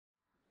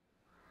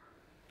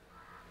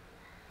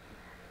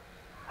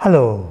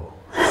Hello.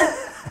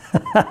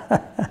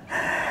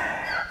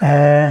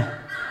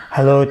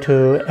 Hello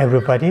to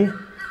everybody,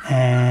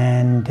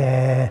 and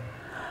I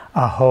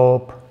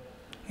hope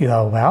you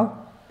are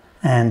well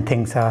and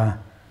things are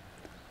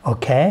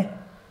okay.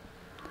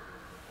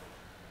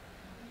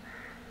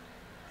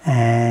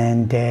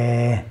 And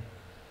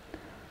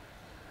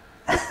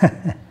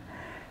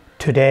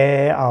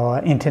today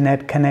our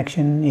internet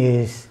connection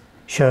is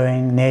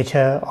showing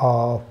nature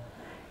of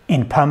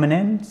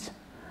impermanence,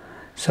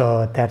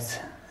 so that's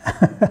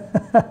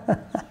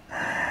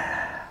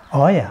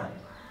oh yeah.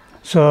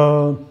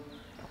 So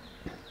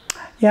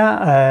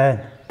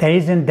yeah, there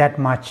isn't that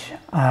much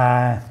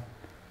I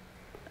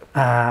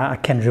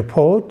can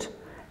report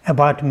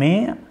about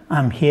me.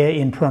 I'm here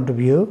in front of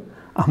you.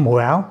 I'm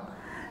well,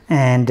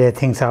 and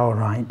things are all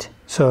right.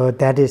 So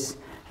that is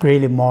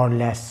really more or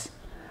less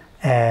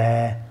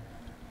in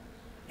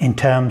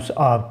terms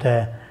of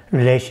the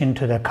relation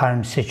to the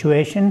current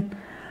situation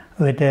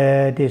with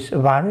this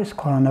virus,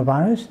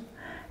 coronavirus.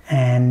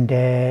 And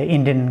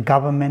Indian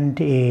government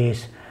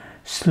is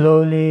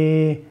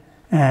slowly,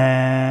 sort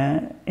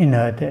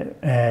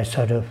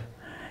of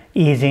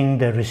easing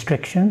the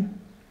restriction,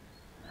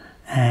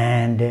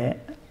 and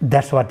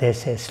that's what they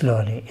say,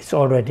 slowly. It's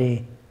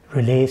already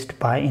released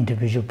by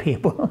individual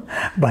people,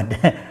 but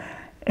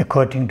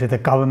according to the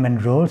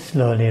government rules,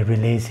 slowly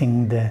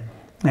releasing the,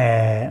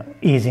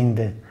 easing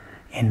the,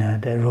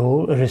 the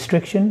rule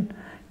restriction,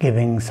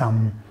 giving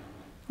some,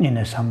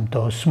 some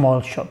those small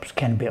shops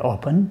can be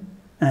open.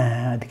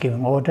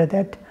 Giving order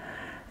that,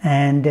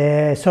 and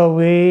so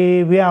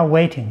we are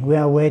waiting. We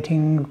are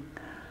waiting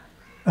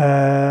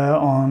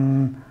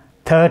on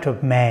 3rd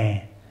of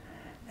May.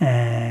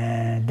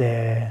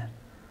 The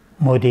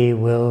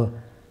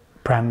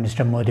Prime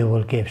Minister Modi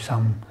will give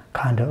some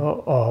kind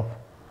of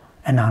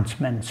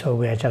announcement. So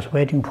we are just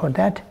waiting for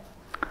that.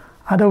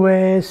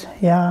 Otherwise,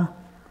 yeah,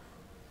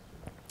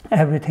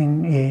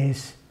 everything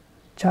is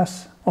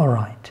just all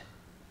right.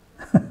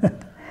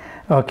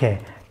 Okay,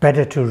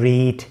 better to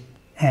read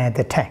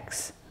the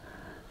text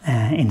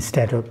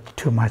instead of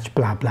too much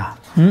blah blah.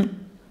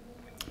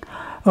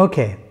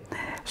 Okay,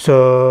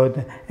 so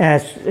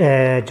as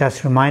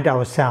just remind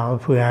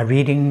ourselves, we are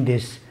reading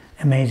this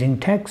amazing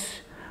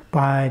text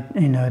by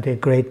the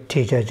great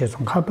teacher Geshe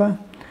Tashi,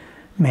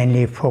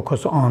 mainly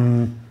focus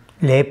on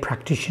lay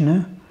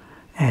practitioner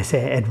as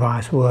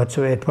advice, words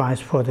of advice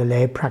for the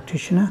lay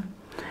practitioner,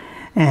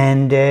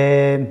 and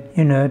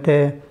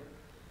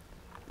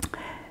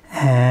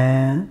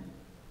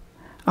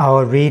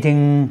our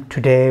reading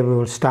today, we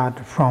will start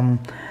from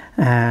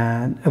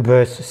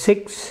verse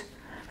 6.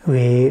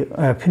 We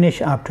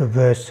finish up to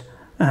verse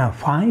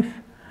 5.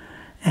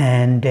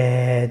 And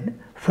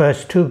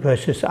first 2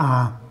 verses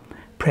are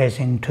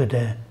praising to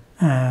the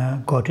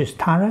goddess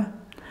Tara.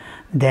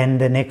 Then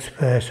the next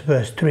verse,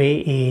 verse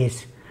 3,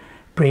 is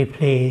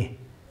briefly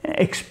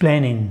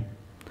explaining,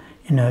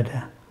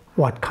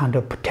 what kind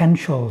of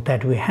potential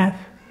that we have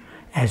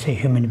as a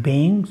human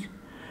beings,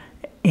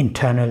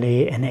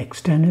 internally and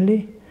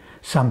externally,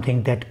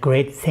 something that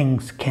great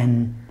things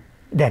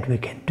that we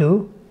can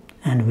do,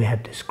 and we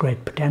have this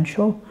great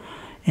potential,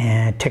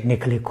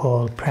 technically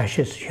called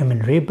precious human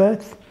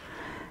rebirth.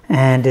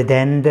 And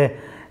then the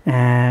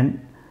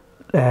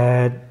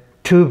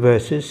 2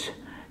 verses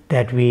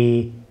that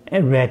we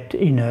read,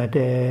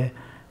 the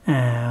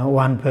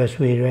one verse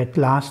we read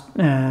last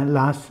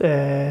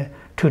 2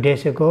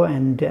 days ago,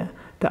 and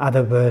the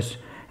other verse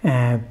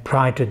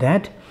prior to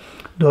that.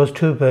 Those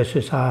 2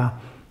 verses are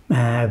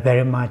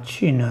very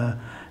much,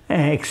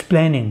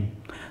 explaining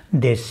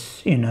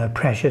this,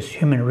 precious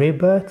human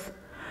rebirth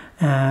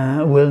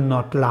will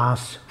not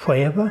last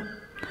forever,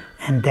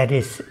 and that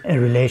is a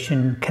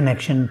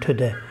connection to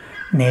the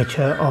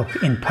nature of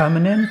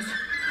impermanence.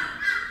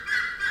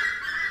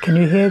 Can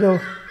you hear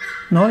the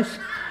noise?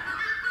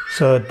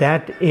 So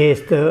that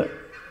is those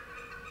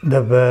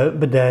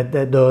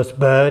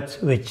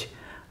birds which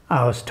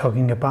I was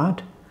talking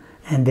about,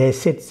 and they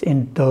sit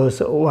in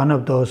one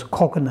of those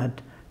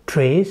coconut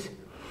trees.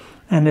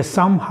 And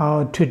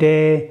somehow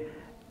today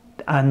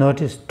I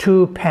noticed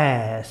 2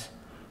 pairs,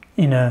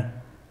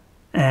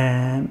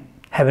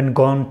 haven't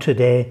gone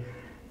today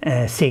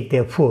seek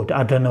their food.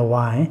 I don't know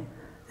why.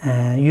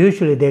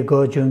 Usually they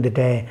go during the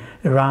day.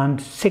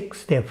 Around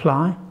 6 they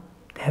fly.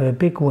 They have a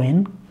big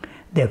wing.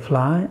 They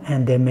fly,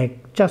 and they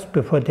make, just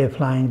before they're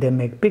flying, they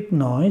make big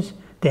noise.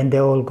 Then they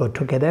all go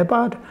together.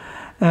 About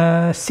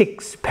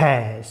 6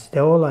 pairs. They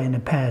all are in a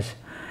pairs.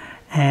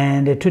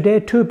 And today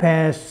 2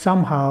 pairs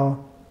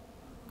somehow,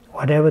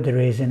 whatever the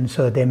reason,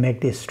 so they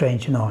make this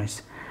strange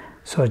noise.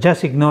 So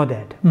just ignore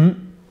that.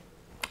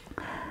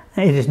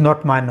 It is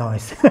not my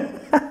noise.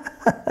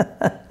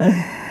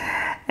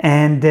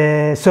 And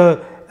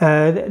so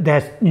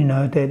that's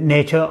the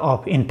nature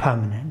of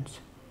impermanence,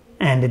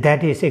 and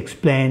that is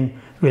explained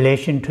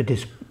relation to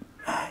this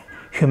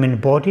human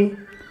body,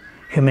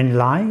 human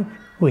life,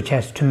 which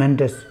has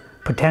tremendous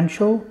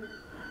potential.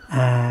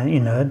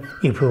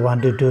 If we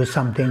want to do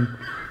something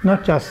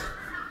not just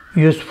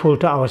useful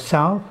to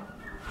ourselves,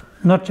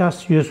 not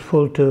just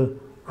useful to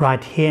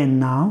right here and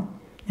now,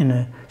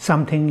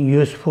 something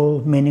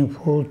useful,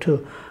 meaningful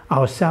to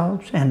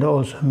ourselves, and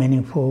also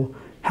meaningful,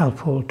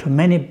 helpful to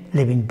many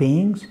living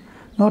beings,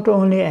 not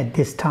only at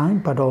this time,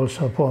 but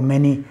also for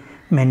many,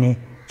 many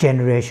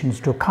generations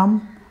to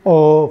come,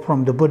 or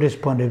from the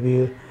Buddhist point of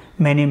view,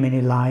 many,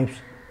 many lives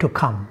to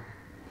come.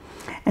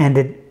 And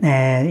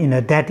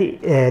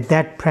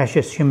that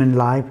precious human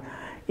life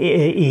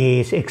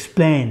is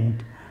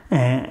explained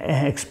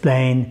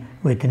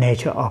with the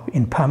nature of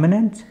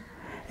impermanence,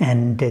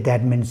 and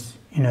that means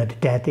the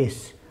death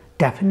is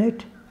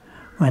definite,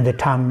 when the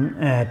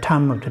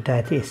time of the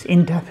death is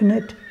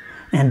indefinite,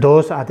 and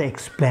those are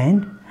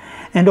explained.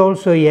 And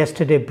also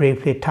yesterday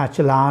briefly touched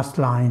the last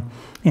line,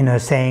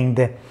 saying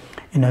that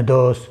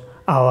those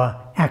our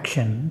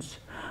actions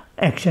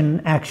or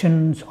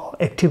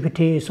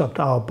activities of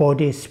our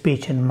body,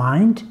 speech and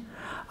mind,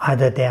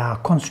 either they are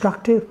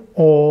constructive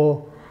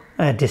or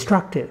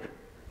destructive.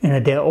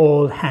 They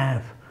all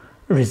have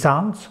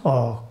results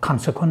or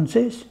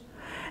consequences,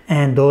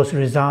 and those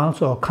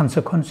results or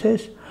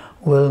consequences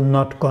will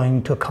not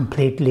going to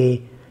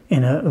completely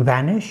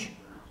vanish,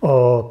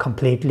 or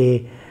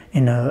completely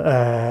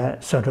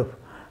not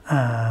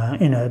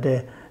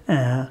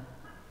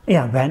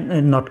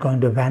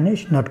going to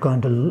vanish, not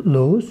going to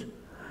lose.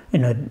 We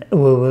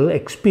will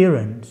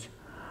experience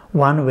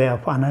one way or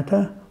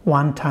another,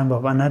 one time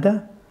or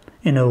another.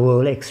 We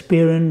will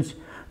experience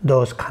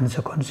those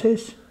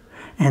consequences,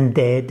 and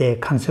the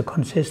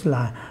consequences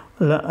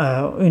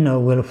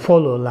will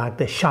follow like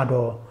the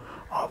shadow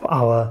of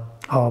our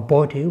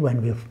body.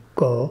 When we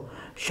go,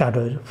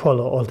 shadows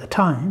follow all the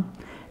time.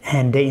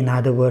 And in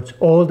other words,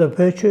 all the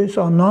virtuous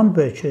or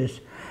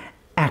non-virtuous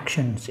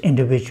actions,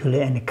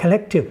 individually and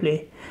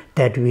collectively,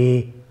 that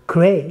we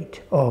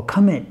create or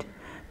commit,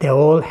 they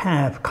all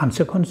have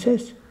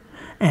consequences,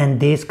 and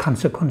these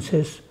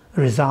consequences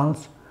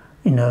results,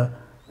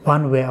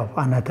 one way or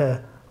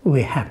another,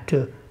 we have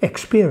to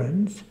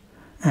experience,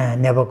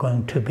 never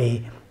going to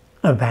be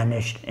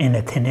vanished in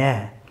a thin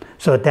air.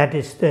 So that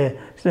is the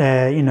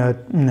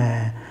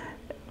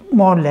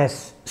more or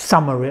less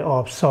summary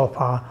of so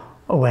far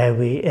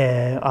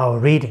where our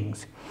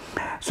readings.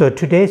 So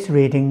today's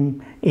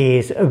reading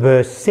is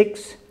verse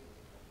 6,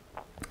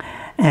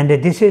 and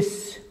this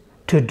is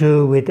to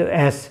do with,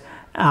 as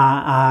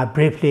I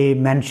briefly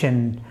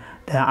mentioned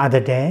the other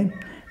day,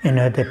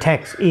 the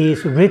text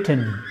is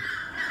written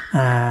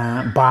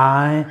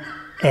by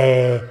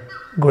a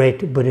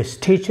great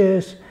Buddhist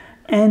teachers,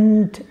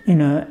 and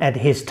at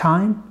his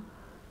time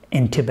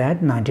in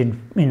Tibet,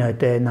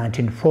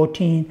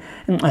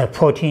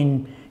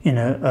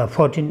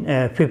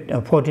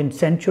 14th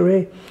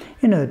century,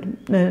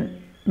 the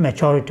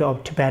majority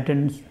of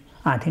Tibetans,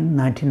 I think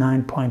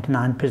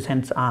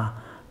 99.9% are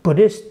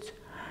Buddhists,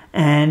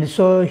 and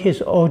so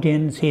his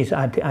audience is,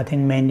 I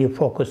think, mainly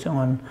focused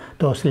on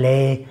those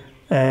lay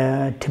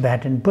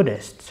Tibetan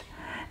Buddhists,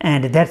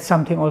 and that's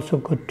something also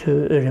good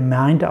to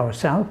remind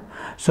ourselves.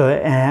 So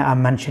I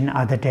mentioned the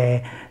other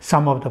day,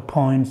 some of the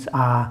points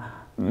are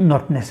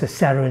not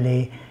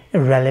necessarily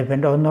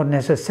relevant or not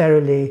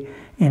necessarily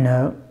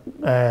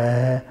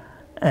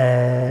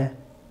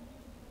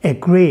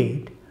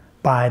agreed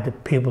by the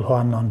people who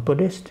are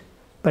non-Buddhist,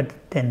 but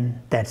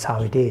then that's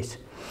how it is.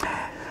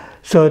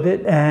 So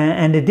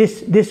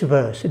this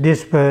verse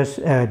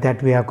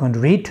that we are going to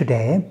read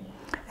today,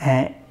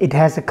 it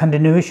has a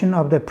continuation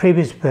of the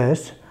previous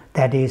verse,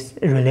 that is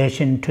in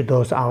relation to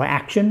those our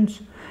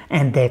actions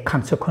and their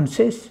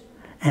consequences,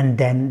 and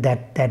then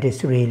that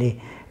is really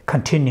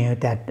continue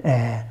that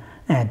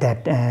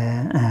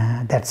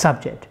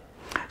subject.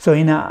 So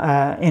in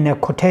a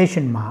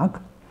quotation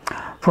mark,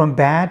 from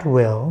bad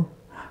will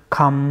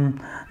come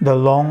the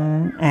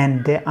long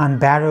and the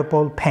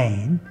unbearable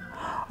pain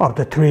of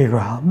the three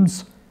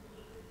realms.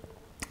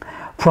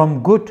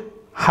 From good,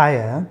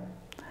 higher,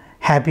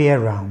 happier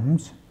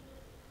realms,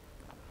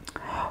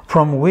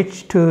 from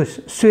which to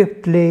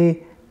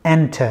swiftly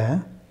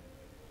enter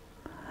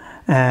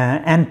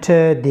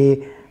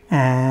the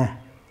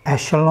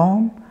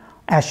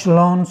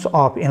echelons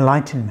of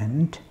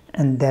enlightenment,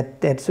 and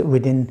that's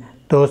within,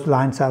 those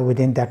lines are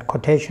within that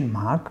quotation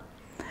mark.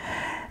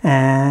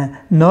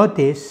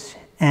 Notice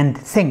and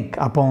think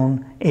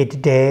upon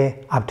it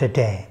day after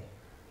day.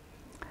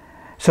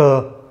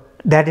 So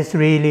that is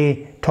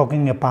really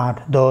talking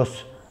about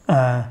those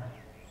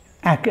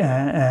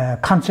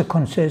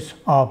consequences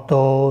of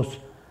those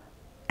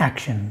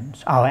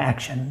actions, our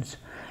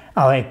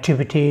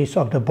activities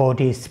of the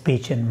body,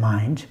 speech and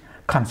mind,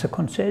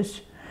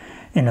 consequences.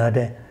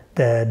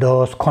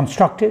 Those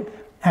constructive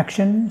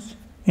actions,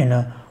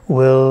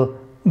 will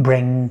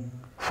bring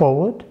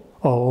forward,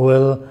 or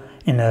will,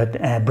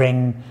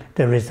 bring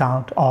the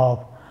result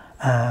of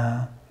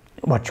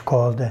what you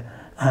call the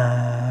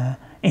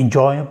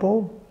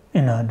enjoyable,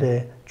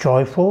 the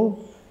joyful,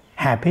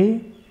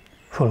 happy,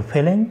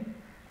 fulfilling.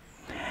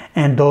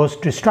 And those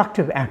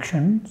destructive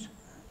actions,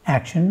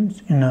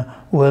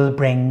 will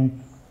bring,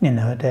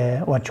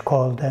 the what you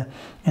call the,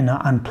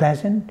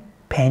 unpleasant,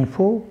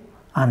 painful,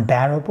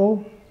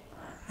 unbearable,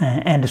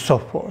 and so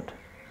forth.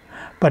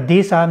 But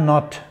these are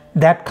not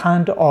that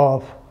kind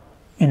of,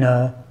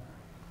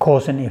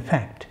 cause and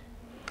effect.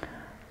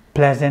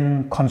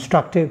 Pleasant,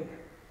 constructive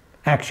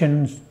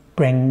actions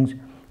brings,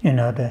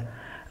 the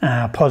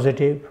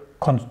positive,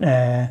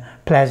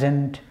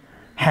 pleasant,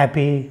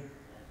 happy,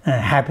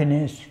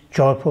 happiness,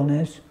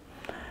 joyfulness.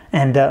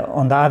 And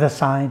on the other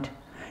side,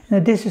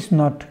 this is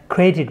not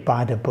created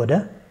by the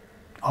Buddha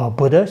or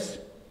Buddhas.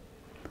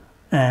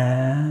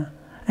 And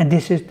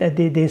these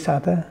are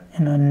the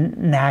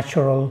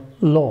natural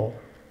law.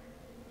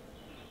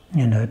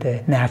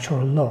 The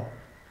natural law.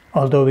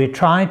 Although we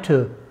try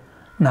to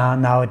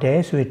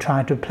nowadays we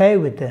try to play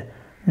with the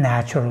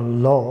natural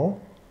law,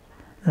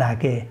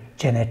 like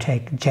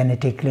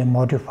genetically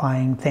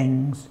modifying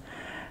things,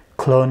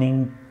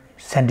 cloning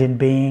sentient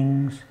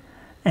beings,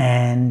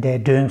 and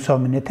doing so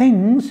many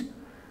things.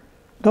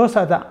 Those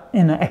are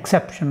the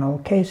exceptional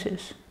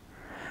cases.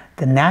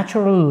 The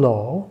natural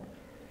law,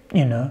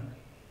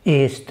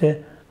 is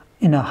the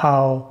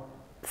how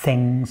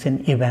things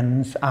and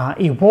events are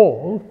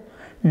evolved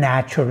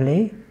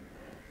naturally,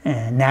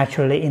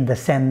 naturally in the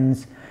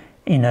sense,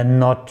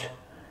 not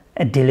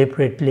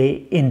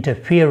deliberately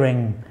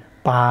interfering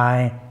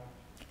by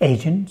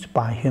agents,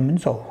 by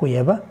humans or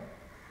whoever.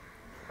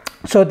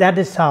 So that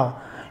is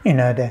how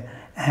the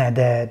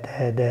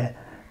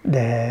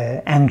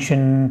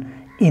ancient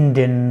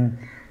Indian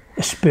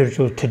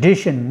spiritual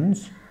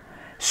traditions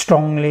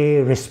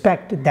strongly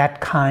respect that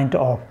kind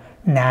of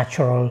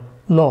natural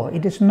law.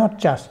 It is not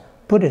just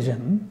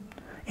Buddhism,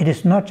 it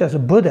is not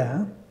just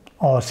Buddha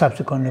or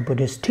subsequently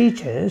Buddhist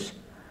teachers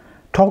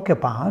talk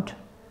about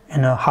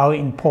how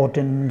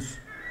important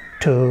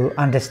to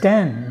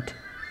understand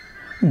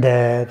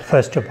that,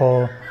 first of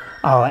all,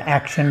 our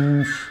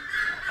actions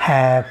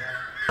have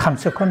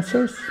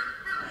consequences,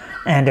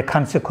 and the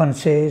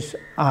consequences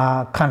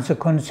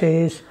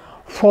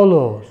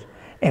follows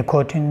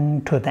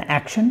according to the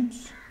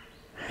actions.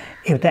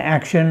 If the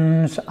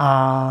actions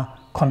are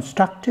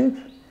constructive,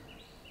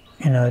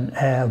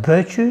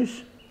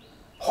 virtuous,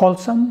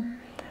 wholesome,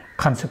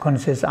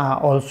 consequences are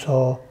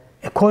also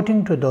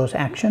according to those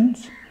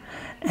actions.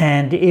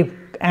 And if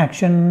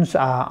actions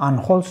are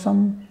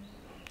unwholesome,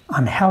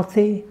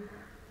 unhealthy,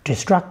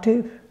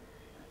 destructive,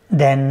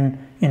 then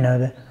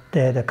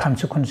the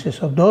consequences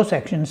of those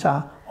actions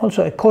are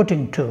also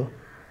according to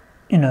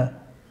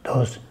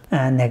those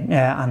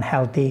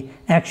unhealthy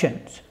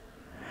actions.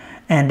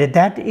 And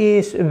that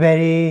is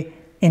very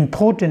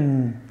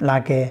important,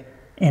 like the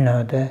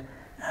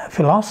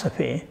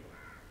philosophy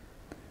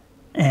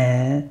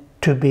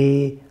to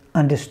be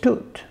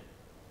understood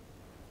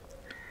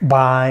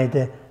by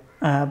the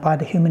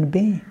human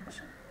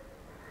beings.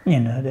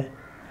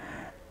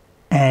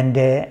 And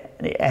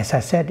as I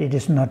said, it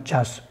is not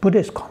just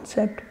Buddhist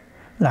concept.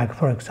 Like,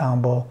 for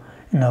example,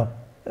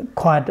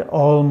 quite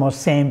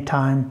almost same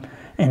time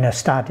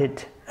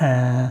started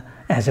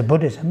as a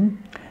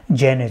Buddhism,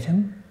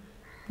 Jainism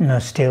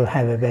still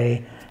have a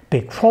very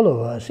big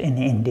followers in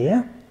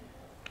India,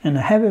 and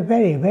have a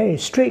very, very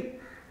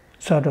strict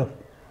sort of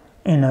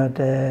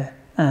the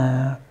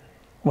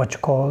what you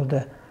call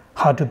the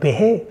how to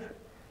behave.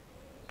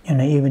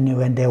 Even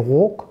when they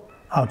walk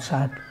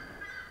outside,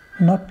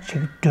 not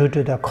due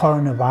to the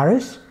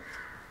coronavirus,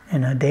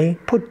 they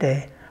put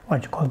the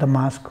what you call the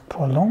mask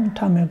for a long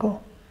time ago.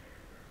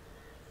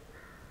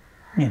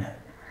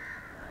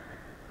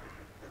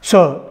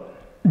 So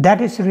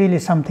that is really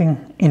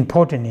something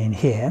important in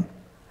here,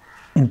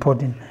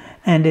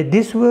 and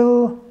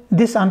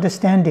this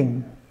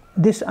understanding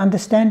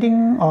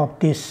of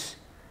this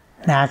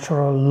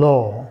natural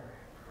law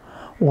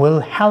will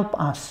help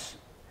us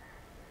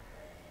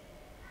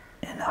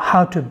in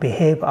how to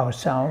behave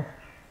ourselves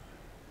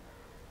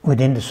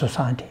within the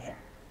society,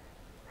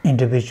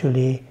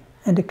 individually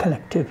and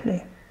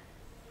collectively.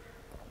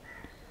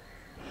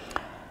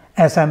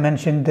 As I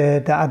mentioned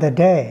the other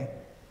day,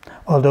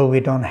 although I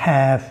don't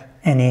have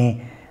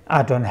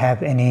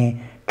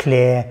any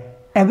clear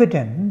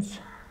evidence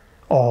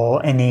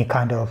or any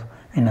kind of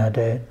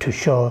to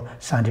show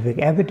scientific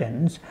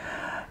evidence,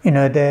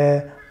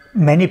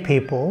 many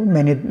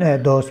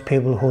those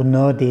people who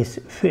know this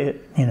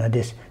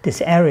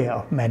this area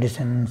of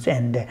medicines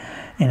and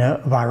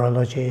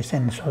virologies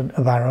and so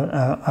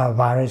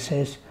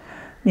viruses,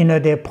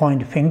 they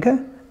point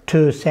finger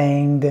to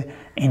saying that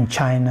in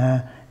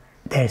China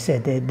they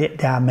said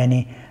there are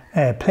many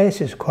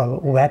places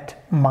called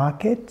wet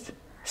markets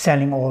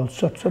selling all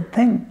sorts of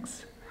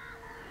things.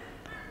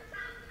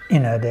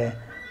 The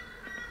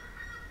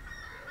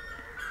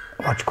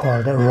what's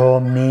called the raw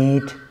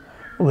meat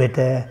with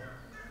the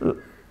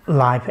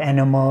live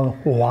animal,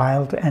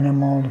 wild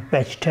animal,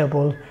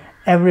 vegetable,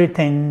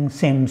 everything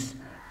seems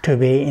to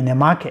be in a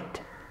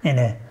market,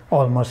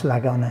 almost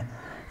like on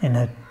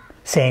a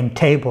same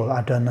table.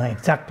 I don't know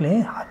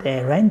exactly how they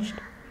arranged.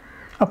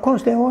 Of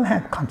course, they all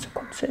have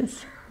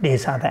consequences.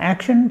 These are the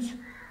actions,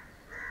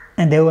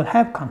 and they will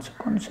have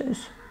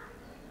consequences.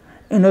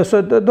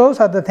 So those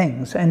are the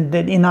things. And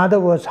in other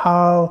words,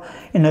 how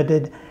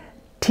the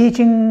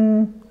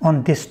teaching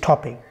on this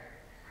topic,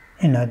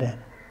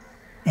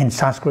 in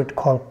Sanskrit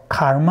called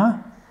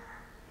karma,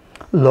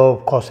 law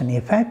of cause and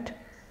effect.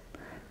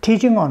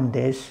 Teaching on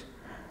this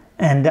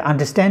and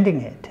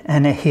understanding it.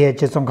 And here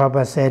Geshe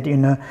Tsongkhapa said,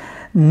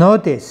 know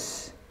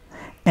this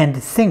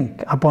and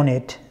think upon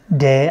it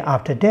day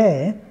after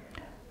day.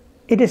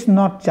 It is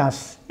not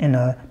just,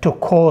 to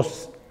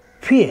cause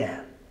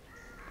fear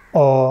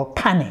or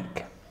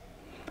panic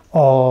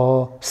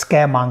or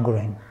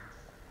scaremongering.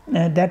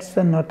 That's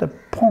not the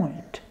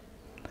point.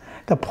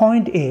 The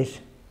point is,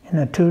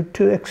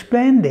 to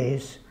explain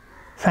these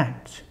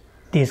facts,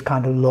 these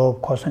kind of law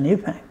of cause and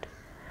effect,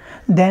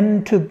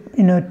 then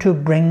to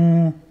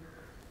bring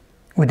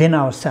within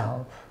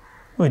ourselves,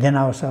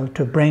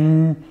 to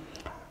bring,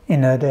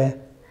 the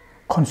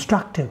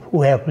constructive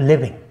way of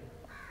living.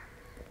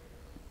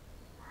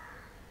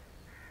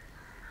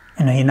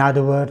 In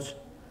other words,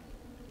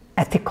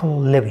 ethical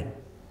living.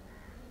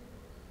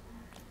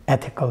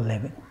 Ethical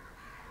living,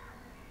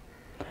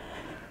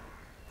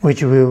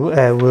 which we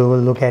will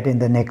look at in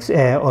the next,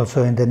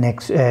 also in the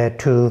next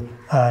two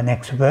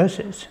next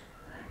verses.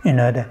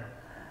 The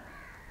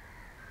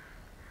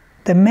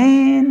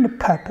main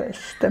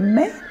purpose, the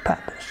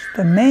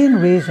main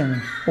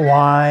reason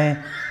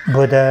why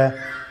Buddha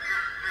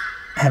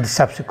and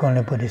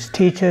subsequently Buddhist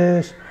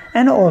teachers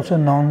and also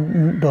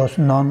those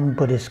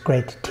non-Buddhist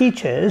great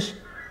teachers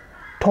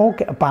talk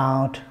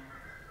about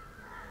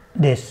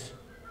this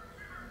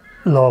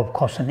law of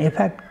cause and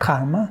effect,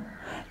 karma,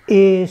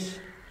 is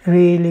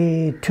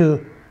really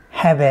to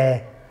have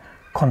a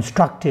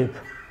constructive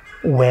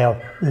way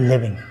of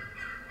living.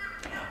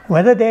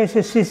 Whether there is a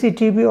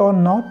CCTV or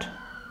not,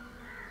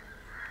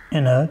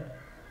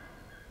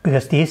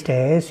 because these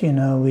days,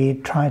 we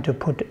try to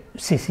put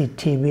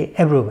CCTV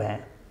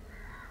everywhere.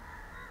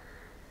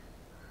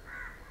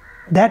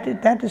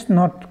 That is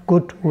not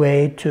good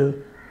way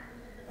to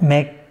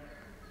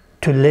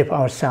live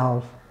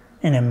ourselves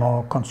in a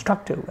more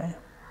constructive way.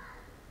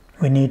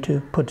 We need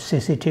to put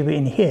CCTV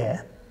in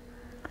here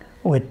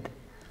with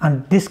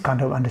this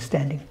kind of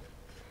understanding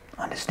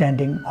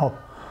of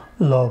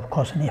law of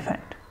cause and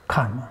effect,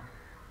 karma.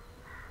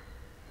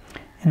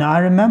 I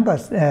remember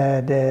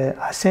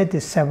I said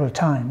this several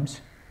times,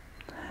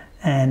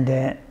 and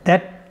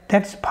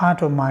that's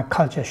part of my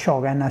culture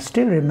shock, and I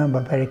still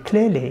remember very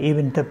clearly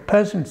even the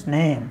person's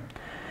name.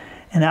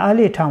 In the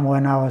early time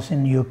when I was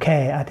in UK,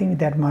 I think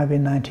that might be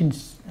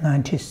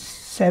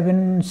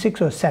 1997,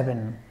 6 or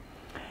 7.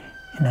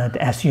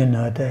 As you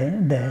know,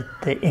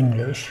 the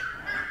English,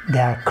 they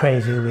are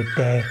crazy with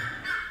their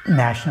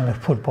national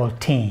football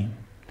team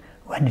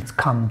when it's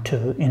come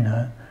to,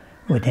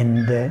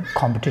 within the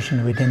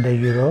competition within the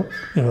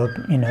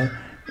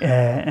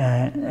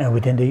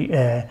within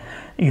the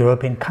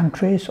European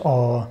countries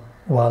or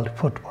World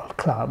Football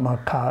Club or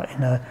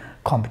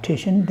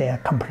competition, they are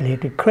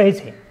completely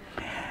crazy.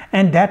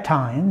 And that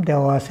time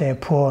there was a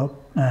poor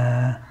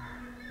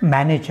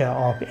manager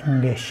of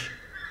English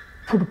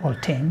football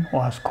team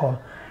was called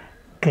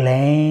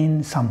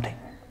Glenn something,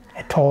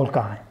 a tall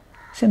guy,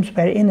 seems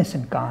very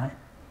innocent guy,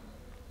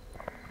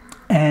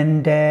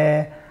 and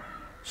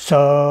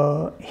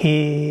so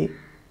he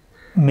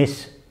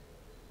misspoke.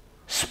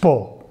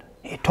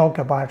 He talked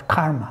about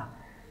karma.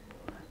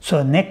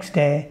 So next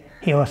day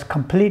he was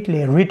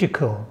completely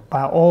ridiculed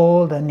by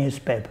all the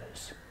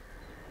newspapers,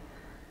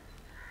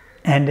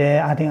 and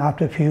I think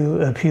after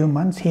a few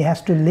months he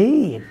has to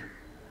leave.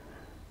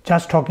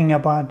 Just talking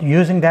about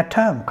using that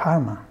term,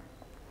 karma.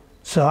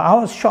 So I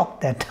was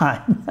shocked that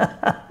time.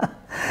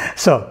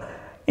 So,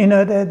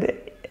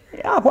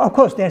 of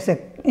course there's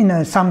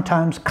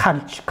sometimes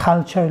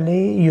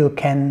culturally you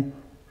can,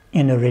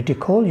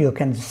 ridicule, you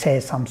can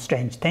say some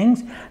strange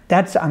things,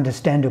 that's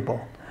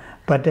understandable.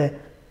 But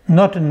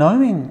not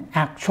knowing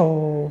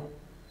actual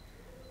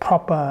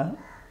proper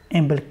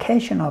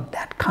implication of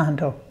that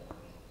kind of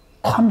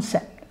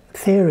concept,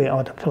 theory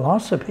or the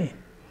philosophy,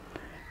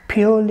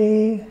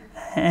 purely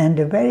and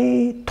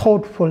very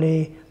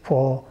thoughtfully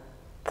for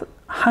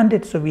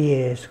hundreds of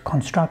years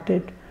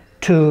constructed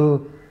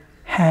to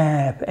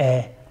have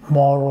a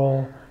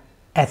moral,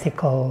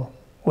 ethical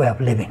way of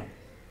living.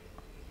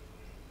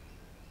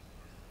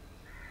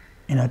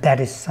 That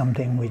is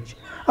something which,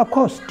 of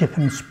course,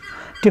 different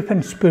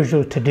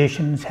spiritual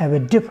traditions have a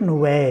different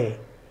way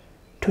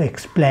to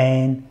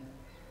explain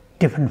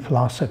different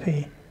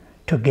philosophy,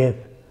 to give,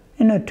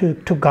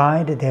 to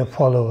guide their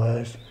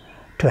followers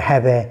to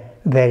have a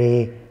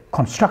very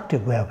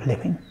constructive way of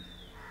living,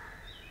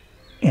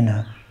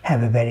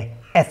 have a very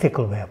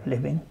ethical way of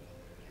living,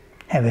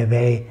 have a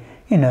very,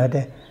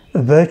 the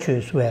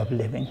virtuous way of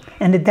living.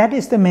 And that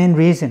is the main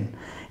reason,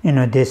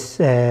 this,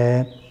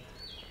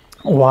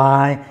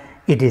 why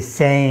it is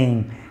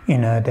saying,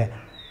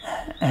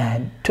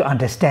 to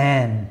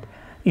understand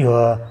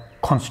your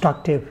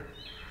constructive,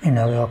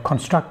 your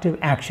constructive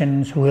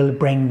actions will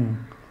bring,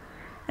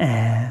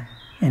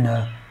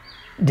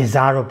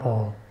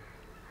 desirable,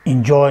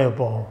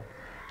 enjoyable,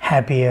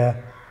 happier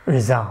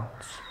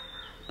results,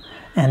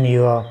 and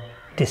your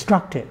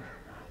destructive,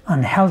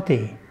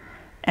 unhealthy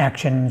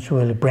actions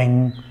will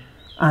bring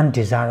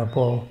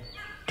undesirable,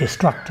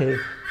 destructive,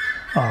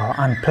 or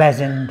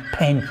unpleasant,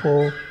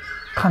 painful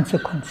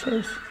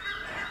consequences.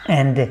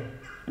 And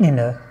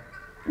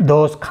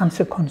those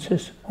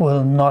consequences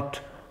will not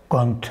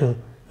going to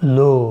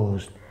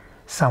lose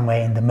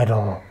somewhere in the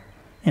middle,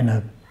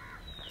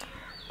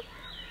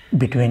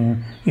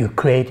 between you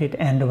create it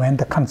and when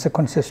the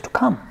consequences to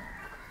come,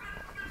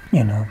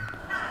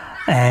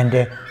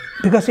 and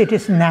because it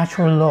is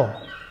natural law.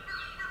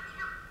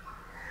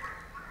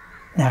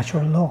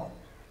 Natural law.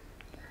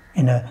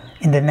 In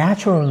the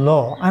natural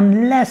law,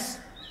 unless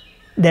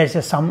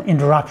there's some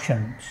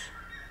interruptions,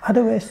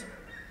 otherwise,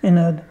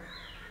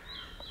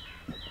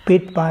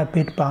 bit by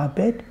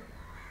bit,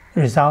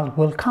 result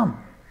will come.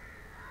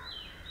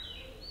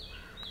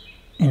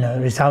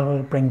 Result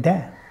will bring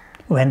there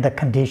when the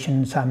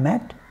conditions are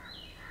met,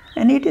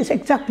 and it is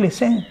exactly the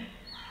same.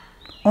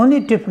 Only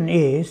different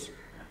is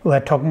we're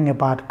talking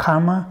about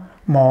karma,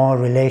 more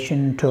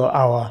relation to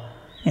our,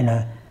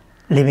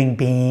 living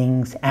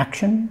beings'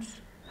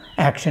 actions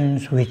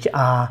which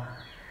are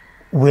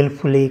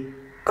willfully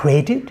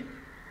created,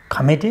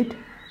 committed,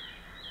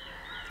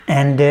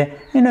 and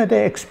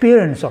the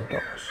experience of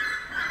those.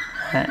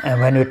 And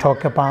when we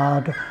talk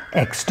about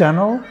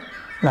external,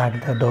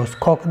 like those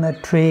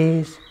coconut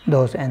trees,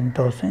 those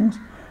things,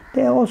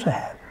 they also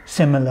have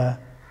similar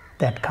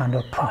that kind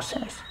of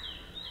process.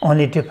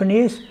 Only different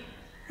is,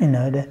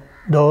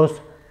 those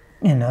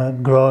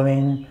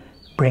growing,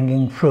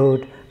 bringing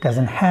fruit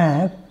doesn't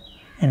have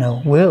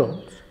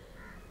wills,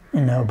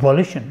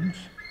 volitions,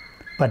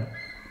 but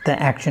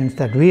the actions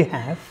that we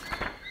have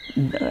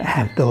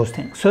those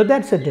things. So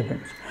that's the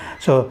difference.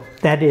 So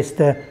that is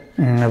the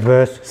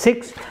verse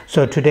 6.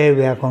 So today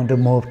we are going to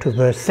move to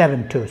verse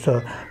 7 too.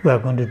 So we are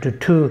going to do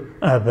 2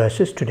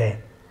 verses today.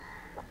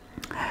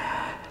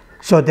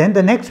 So then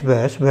the next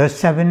verse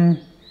 7,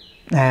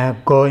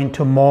 go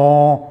into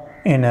more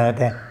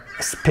the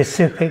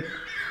specific.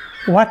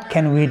 What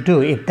can we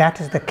do if that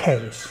is the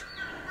case?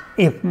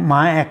 If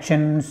my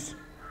actions,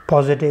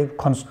 positive,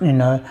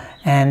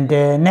 and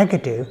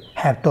negative,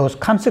 have those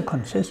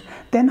consequences,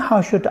 then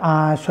how should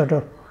I sort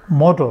of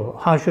model?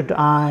 How should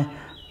I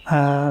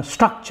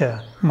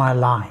structure my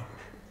life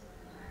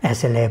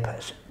as a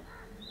layperson?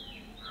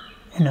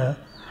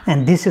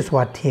 And this is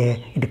what here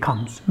it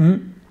comes.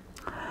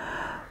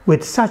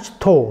 With such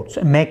thoughts,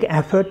 make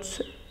efforts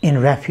in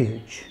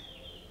refuge.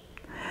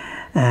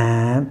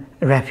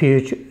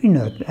 Refuge, we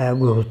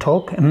will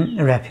talk,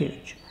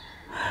 refuge.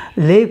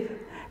 Live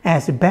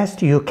as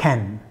best you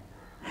can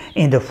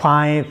in the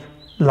 5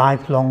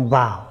 lifelong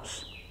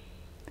vows,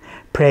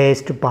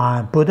 praised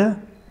by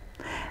Buddha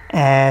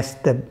as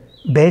the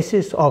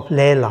basis of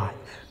lay life.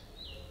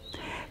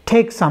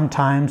 Take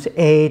sometimes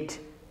 8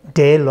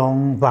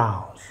 day-long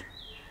vows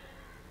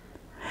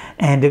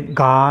and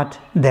guard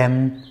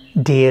them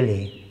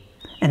dearly.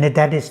 And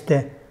that is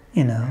the,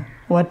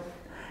 what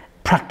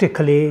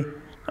practically,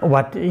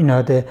 what,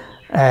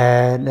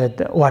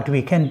 what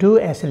we can do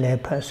as a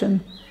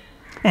layperson.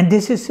 And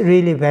this is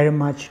really very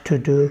much to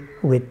do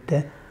with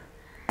the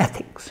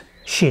ethics,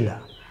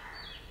 Shila.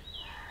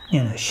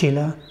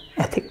 Shila,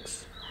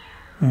 ethics.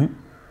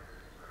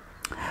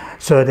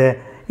 So the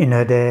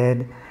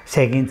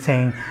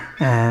saying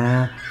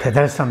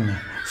tadarsamne.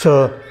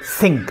 So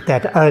think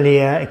that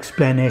earlier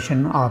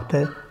explanation of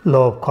the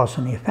law of cause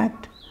and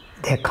effect,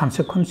 their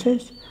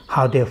consequences,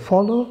 how they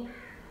follow,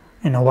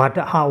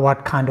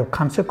 what kind of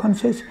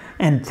consequences,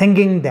 and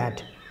thinking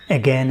that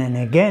again and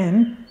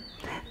again.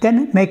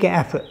 Then make an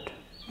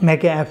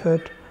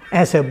effort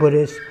as a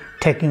Buddhist,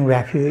 taking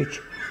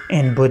refuge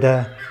in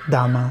Buddha,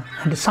 Dhamma,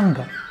 and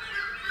Sangha.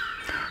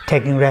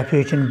 Taking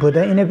refuge in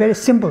Buddha in a very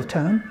simple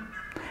term,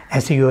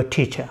 as your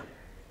teacher.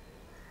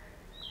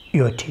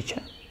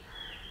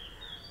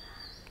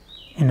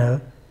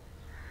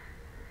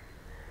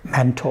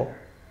 Mentor,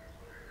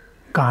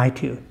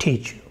 guide you,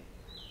 teach you.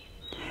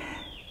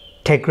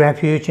 Take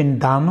refuge in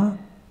Dhamma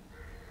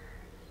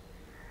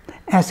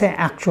as an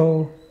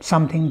actual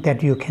something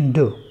that you can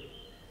do.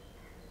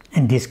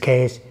 In this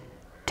case,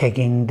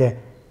 taking the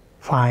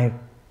 5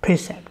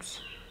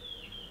 precepts.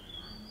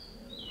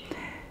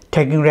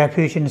 Taking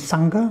refuge in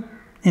Sangha,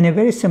 in a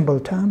very simple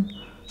term,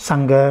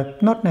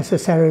 Sangha, not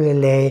necessarily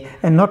lay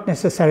and not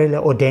necessarily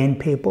ordained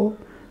people,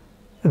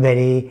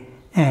 very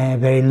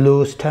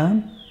loose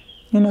term.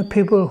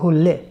 People who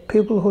live,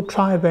 people who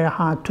try very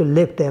hard to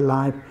live their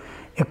life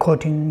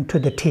according to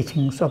the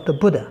teachings of the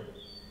Buddha.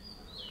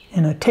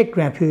 Take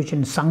refuge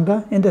in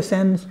Sangha in the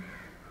sense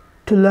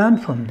to learn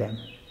from them,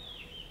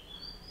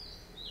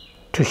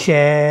 to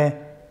share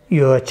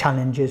your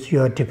challenges,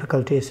 your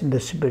difficulties in the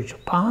spiritual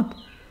path,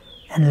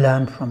 and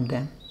learn from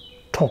them,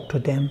 talk to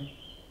them.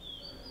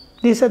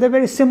 These are the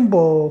very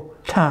simple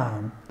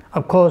terms.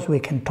 Of course, we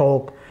can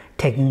talk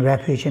taking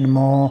refuge in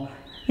more,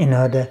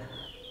 the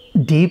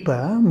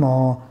deeper,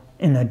 more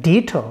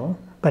detail.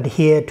 But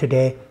here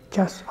today,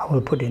 just I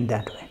will put it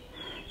that way.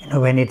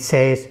 When it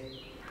says,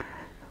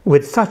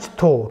 with such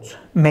thoughts,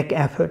 make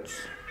efforts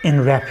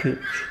in refuge,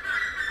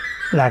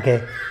 like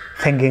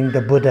thinking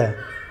the Buddha,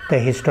 the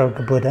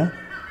historical Buddha,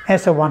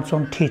 as one's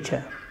own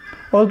teacher.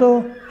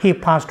 Although he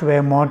passed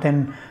away more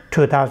than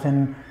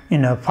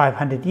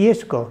 2,500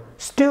 years ago,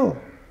 still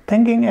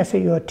thinking as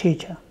your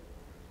teacher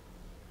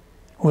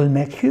will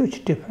make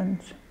huge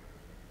difference.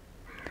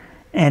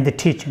 And the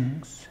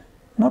teachings,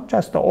 not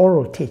just the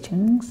oral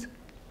teachings,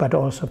 but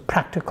also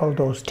practical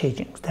those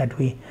teachings that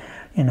we,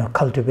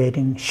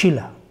 cultivating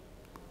Shila,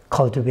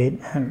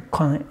 cultivating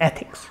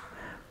ethics,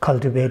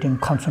 cultivating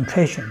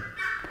concentration,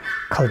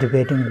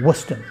 cultivating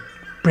wisdom,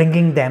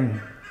 bringing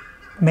them,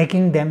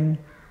 making them,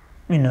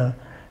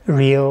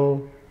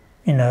 real,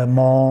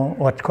 more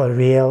what's called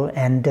real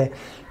and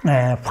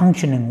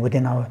functioning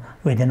within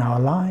our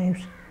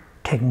lives,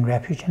 taking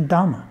refuge in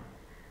Dharma,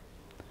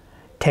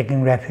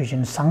 taking refuge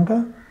in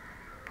Sangha,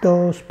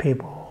 those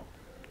people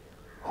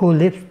who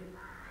live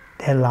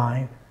their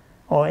life,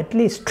 or at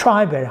least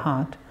try very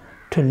hard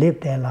to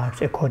live their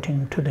lives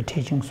according to the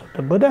teachings of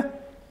the Buddha,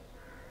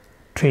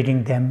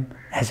 treating them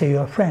as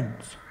your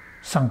friends,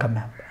 Sangha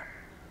member,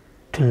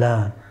 to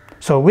learn.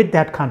 So with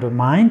that kind of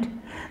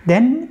mind,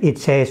 then it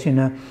says,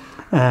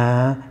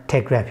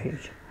 take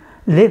refuge.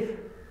 Live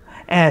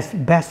as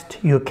best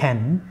you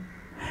can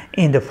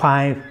in the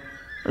 5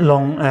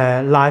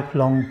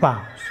 lifelong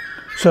vows.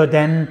 So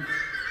then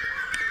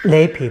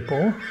lay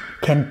people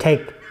can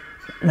take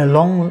a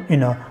long,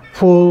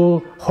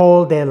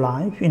 whole their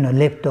life,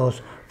 live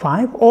those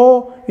 5,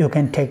 or you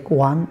can take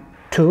 1,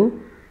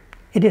 2.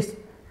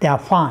 There are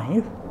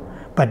 5,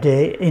 but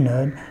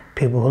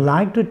people who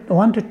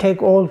want to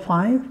take all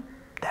 5,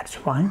 that's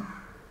fine.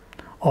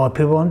 Or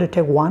people want to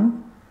take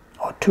 1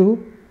 or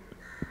 2.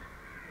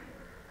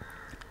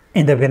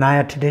 In the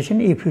Vinaya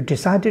tradition, if you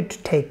decided to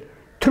take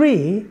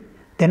 3,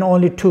 then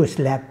only 2 is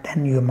left,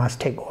 then you must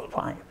take all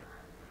 5.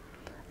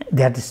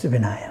 That is the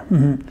Vinaya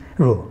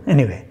rule.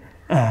 Anyway,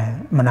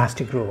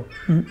 monastic rule.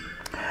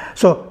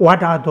 So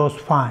what are those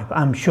 5?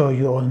 I'm sure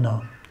you all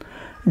know.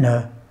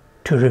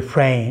 To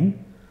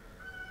refrain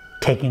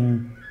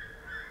taking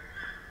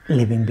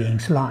living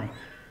beings' life.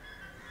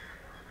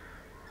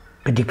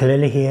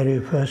 Particularly here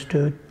refers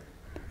to,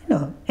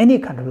 any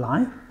kind of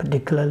life,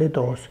 particularly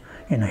those,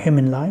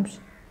 human lives.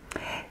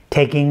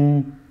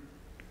 Taking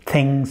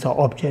things or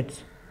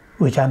objects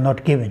which are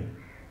not given.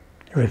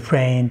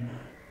 Refrain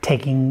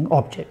taking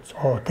objects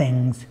or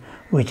things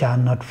which are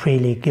not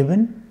freely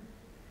given.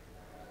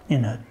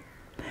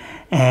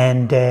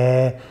 And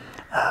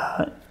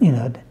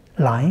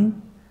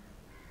lying.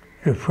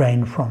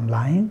 Refrain from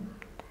lying.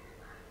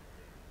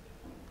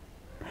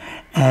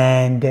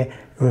 And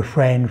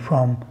refrain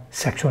from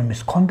sexual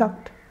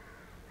misconduct,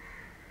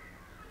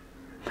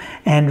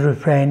 and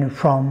refrain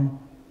from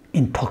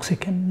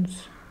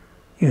intoxicants,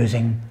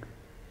 using,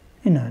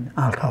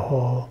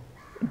 alcohol,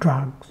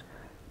 drugs,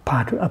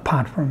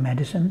 apart from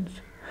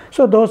medicines.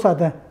 So those are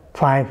the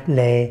 5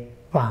 lay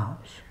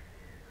vows.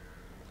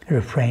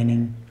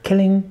 Refraining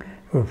killing,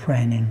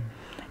 refraining,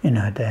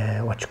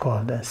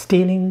 the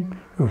stealing,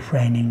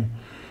 refraining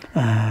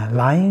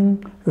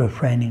lying,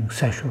 refraining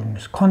sexual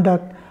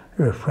misconduct,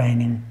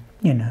 refraining,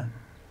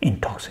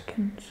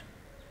 intoxicants.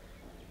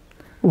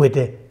 With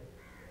the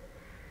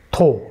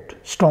thought,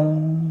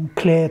 strong,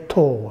 clear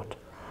thought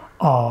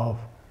of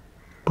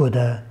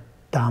Buddha,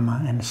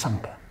 Dharma, and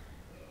Sangha,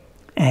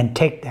 and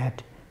take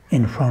that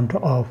in front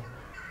of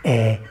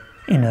a,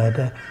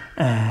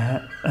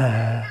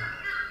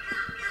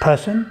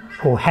 person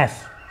who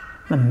has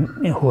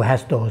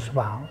those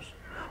vows,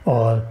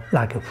 or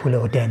like a fully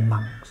ordained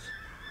monks,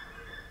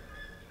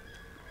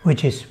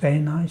 which is very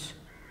nice,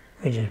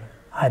 which is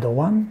either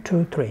 1,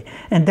 2, 3.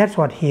 And that's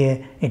what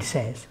here it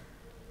says.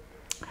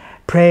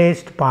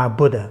 Praised by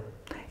Buddha.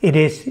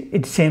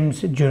 It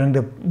seems during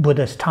the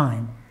Buddha's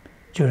time,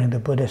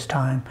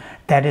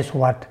 that is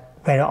what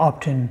very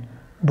often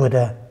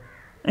Buddha,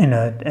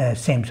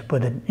 seems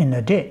Buddha,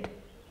 did.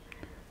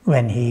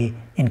 When he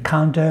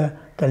encountered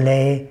the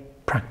lay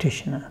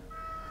practitioner,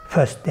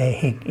 first day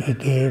he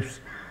gave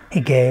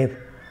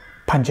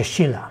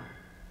Panchashila.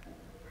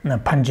 Now,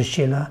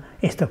 Panchashila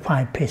is the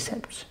 5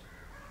 precepts.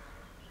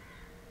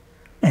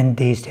 And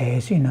these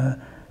days, I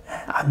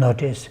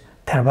notice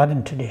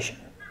Theravadan tradition,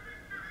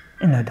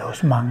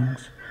 those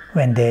monks,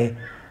 when they,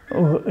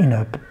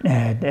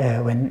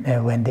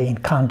 when they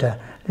encounter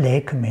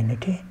lay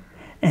community,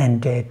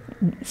 and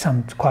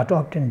quite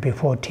often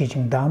before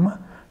teaching Dharma,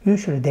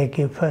 usually they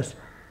give first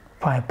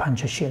 5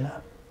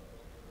 Panchashila.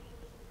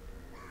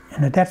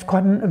 That's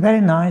quite a very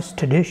nice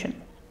tradition,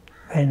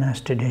 And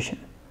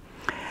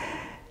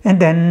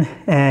then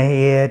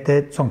here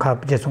the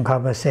Geshe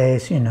Tsongkhapa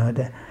says,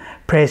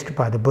 praised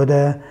by the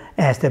Buddha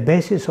as the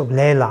basis of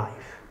lay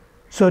life.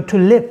 So to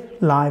live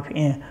life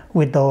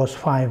with those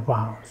 5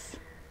 vows,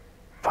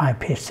 5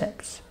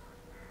 precepts,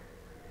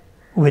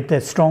 with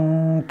the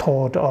strong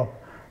thought of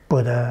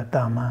Buddha,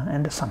 Dharma,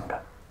 and the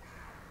Sangha.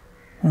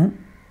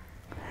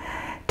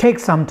 Take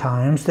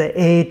sometimes the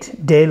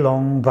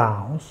 8-day-long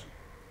vows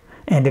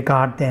and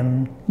guard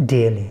them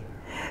dearly.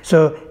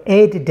 So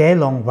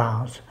 8-day-long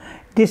vows.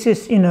 This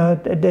is,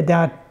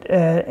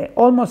 that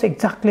almost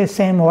exactly the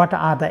same. What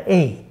are the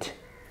 8?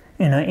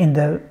 In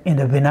the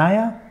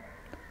Vinaya,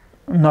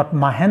 not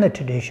Mahayana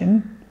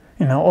tradition,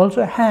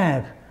 also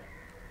have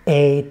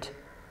 8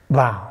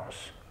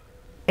 vows,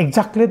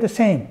 exactly the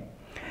same.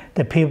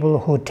 The people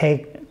who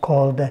take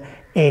called the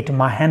 8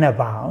 Mahayana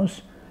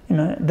vows,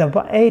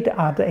 the 8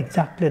 are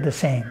exactly the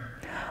same.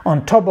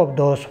 On top of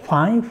those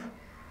 5,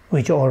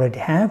 which you already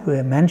have,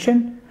 we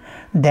mentioned,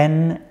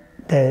 then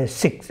the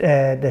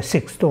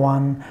sixth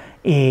one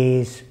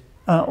is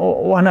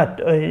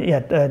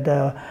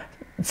the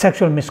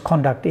sexual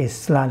misconduct is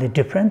slightly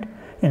different.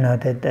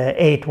 The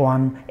eighth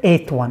one,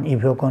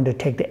 if you're going to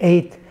take the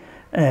 8th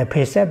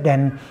precept,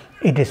 then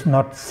it is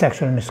not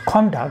sexual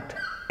misconduct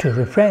to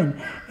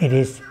refrain. It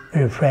is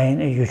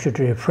you should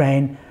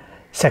refrain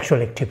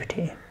sexual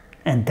activity,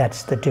 and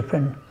that's the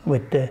difference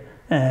with the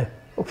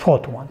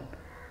fourth one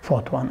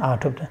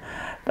out of the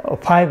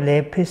 5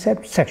 lay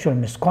precepts, sexual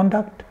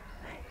misconduct,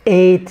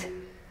 8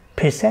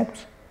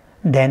 precepts,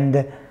 then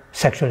the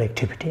sexual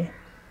activity.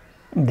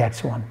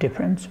 That's one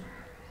difference.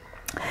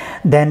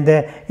 Then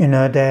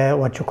the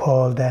what you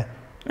call the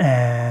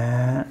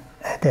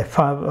other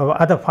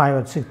 5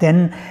 or 6.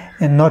 Then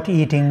not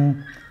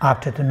eating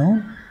after the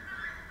noon.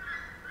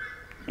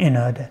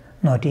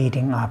 Not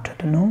eating after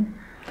the noon,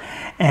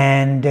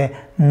 and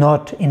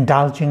not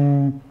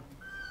indulging,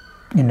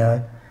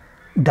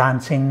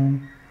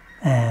 dancing,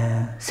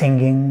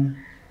 singing,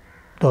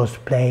 those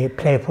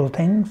playful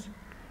things.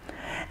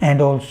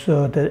 And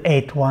also the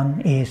 8th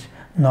one is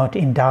not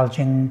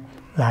indulging,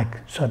 like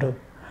sort of,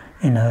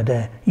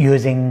 the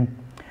using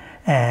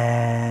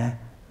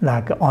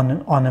like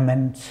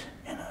ornaments,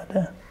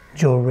 the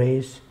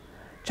jewelries,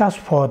 just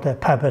for the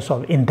purpose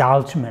of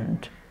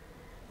indulgement.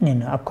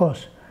 Of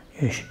course,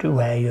 you should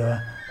wear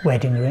your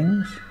wedding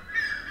rings,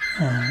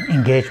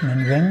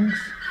 engagement rings.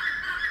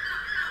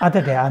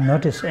 Other day I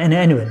noticed, and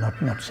anyway,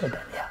 not say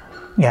that.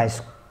 Yeah,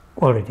 it's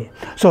already.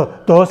 So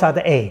those are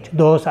the 8.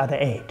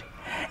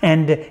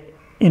 And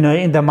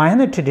in the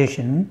Mahayana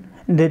tradition,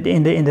 in the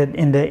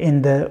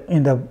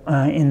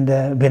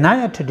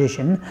Vinaya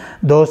tradition,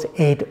 those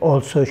 8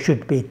 also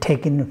should be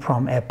taken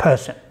from a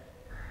person,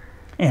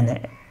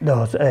 and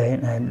those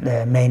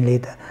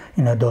mainly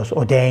those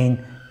ordained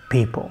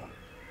people.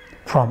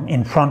 From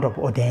in front of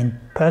ordained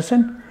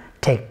person,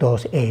 take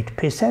those 8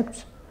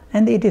 precepts,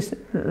 and it is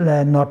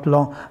not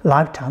long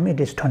lifetime. It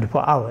is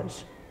 24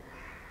 hours,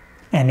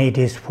 and it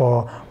is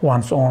for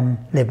one's own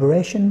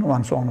liberation,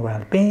 one's own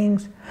well-being.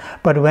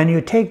 But when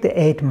you take the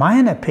 8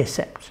 Mahayana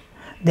precepts,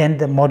 then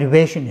the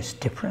motivation is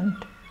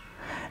different,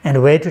 and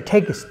the way to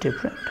take is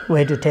different.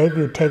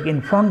 You take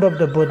in front of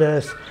the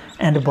Buddhas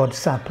and the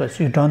Bodhisattvas.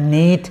 You don't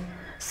need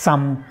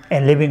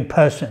a living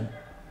person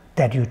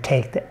that you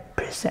take the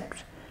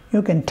precepts.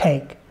 You can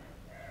take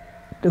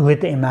with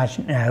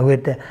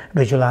the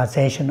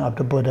visualization of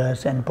the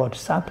Buddhas and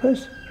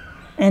Bodhisattvas,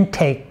 and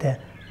take the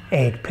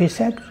 8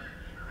 precepts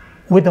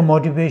with the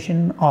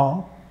motivation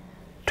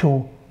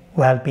to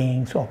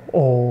well-beings of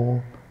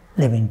all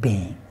living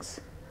beings,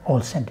 all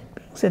sentient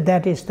beings. So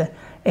that is the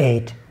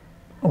 8,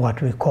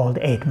 what we call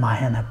the 8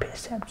 Mahayana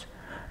precepts.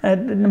 The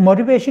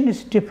motivation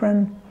is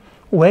different,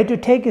 way to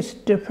take is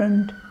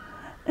different,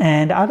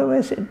 and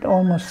otherwise it's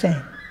almost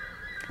same.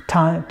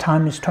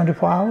 Time is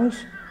 24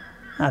 hours,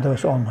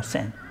 otherwise almost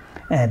same.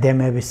 There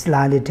may be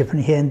slightly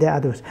different here and there,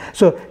 others.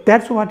 So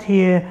that's what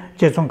here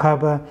Geshe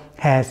Tsongkhapa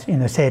has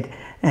said,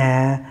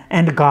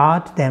 and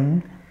guard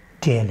them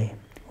dearly.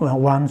 Well,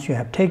 once you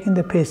have taken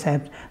the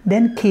precepts,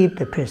 then keep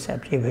the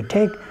precepts. If you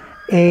take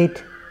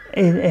 8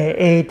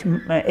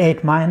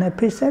 minor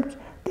precepts,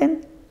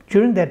 then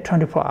during that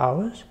 24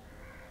 hours,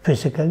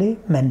 physically,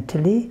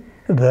 mentally,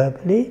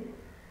 verbally,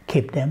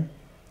 keep them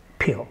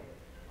pure.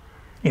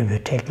 If you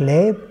take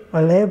lay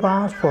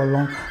vows for a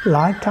long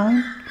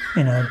lifetime,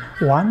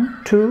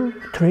 1, 2,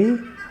 3,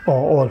 or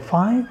all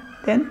 5,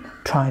 then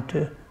try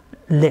to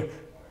live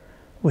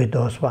with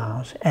those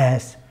vows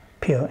as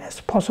pure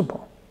as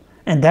possible.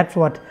 And that's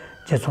what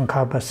Geshe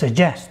Tsongkhapa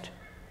suggests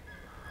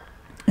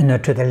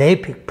to the lay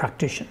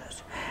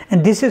practitioners.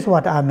 And this is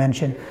what I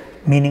mentioned,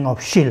 meaning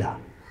of Shila.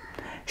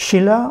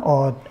 Shila,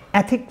 or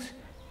ethics,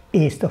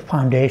 is the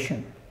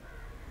foundation.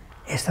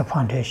 It's the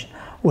foundation.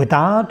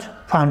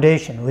 Without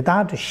foundation,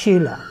 without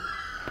Shila,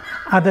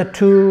 other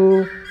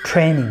 2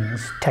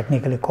 trainings,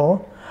 technically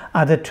called,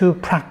 other 2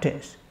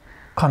 practice,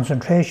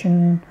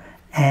 concentration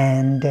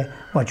and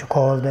what you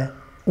call the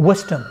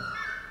wisdom,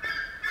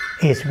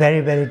 is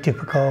very, very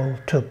difficult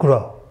to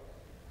grow,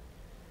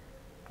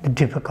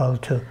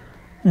 difficult to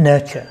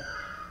nurture,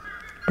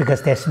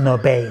 because there's no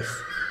base,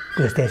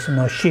 because there's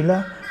no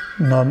Shila,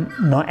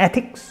 no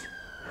ethics.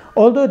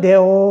 Although they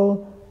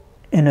all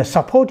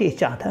support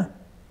each other,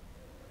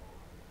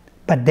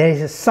 but there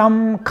is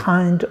some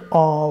kind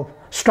of,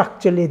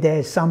 structurally there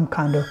is some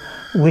kind of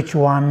which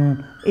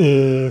one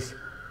is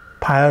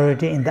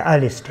priority in the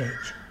early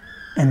stage,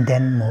 and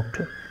then move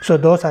to. So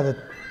those are the.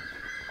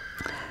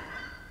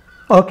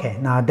 Okay,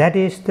 now that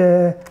is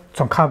the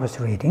Tsongkhapa's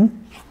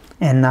reading,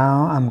 and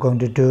now I'm going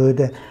to do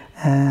the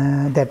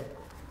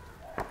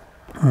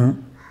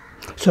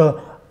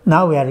So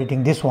now we are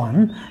reading this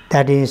one.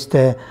 That is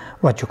the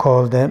what you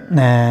call the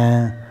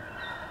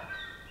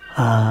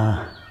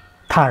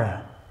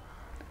Tara.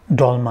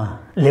 Dolma,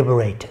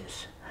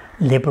 liberators.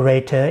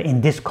 Liberator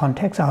in this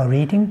context, our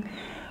reading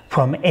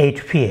from 8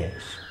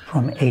 fears,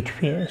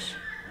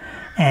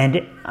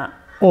 and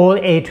all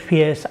 8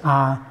 fears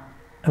are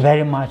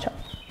very much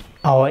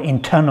our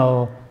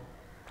internal,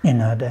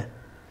 the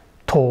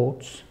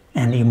thoughts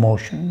and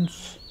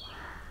emotions,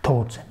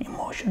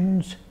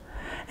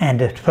 and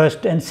the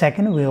first and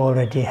second we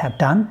already have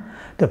done.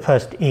 The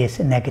first is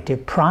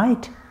negative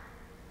pride,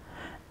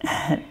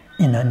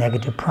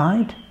 negative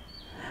pride,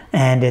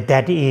 and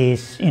that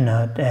is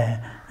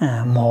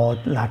more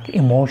like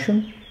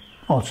emotion,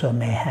 also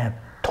may have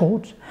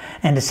thoughts.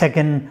 And the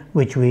second,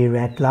 which we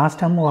read last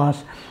time,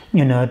 was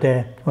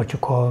the what you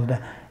call the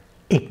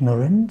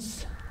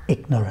ignorance.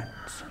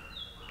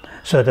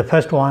 So the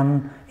first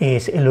one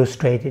is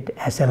illustrated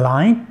as a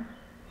line,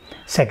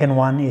 second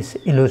one is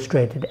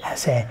illustrated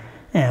as a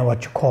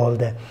what you call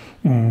the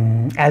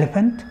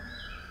elephant,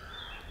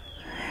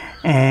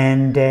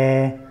 and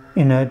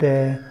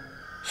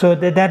so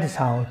that is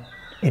how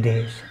it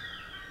is.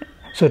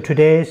 So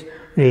today's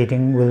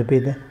reading will be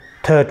the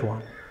third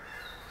one.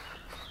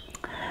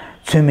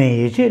 Tsume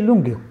yeje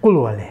lungi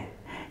kulwale,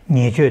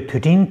 nyeje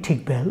tudin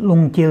tikbe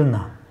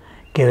lungilna,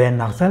 gewe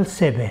naksal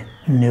sebe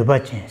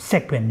nubachen,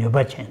 sekbe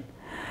nubachen,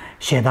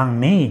 shedang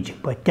me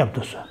jikba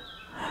tyabdusa.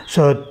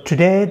 So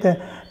today the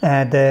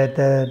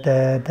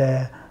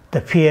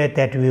fear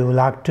that we would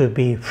like to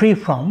be free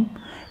from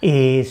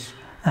is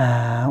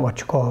what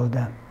you call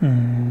the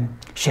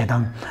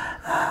shedang,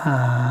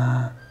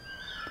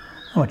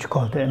 what you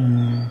call the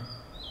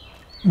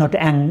not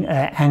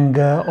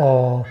anger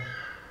or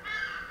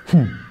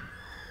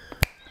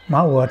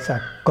my words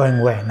are going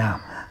away now.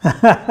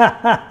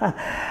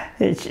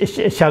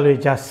 Shall we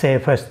just say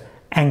first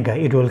anger?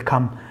 It will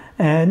come.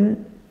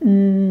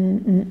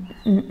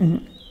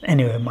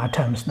 Anyway, my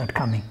term is not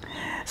coming.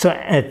 So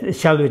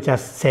shall we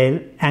just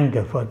say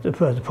anger for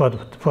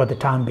the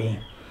time being?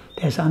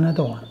 There's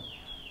another one.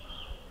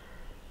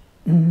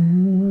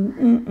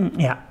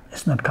 Yeah,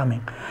 it's not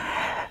coming.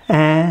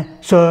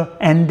 So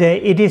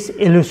it is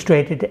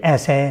illustrated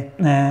as a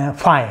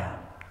fire.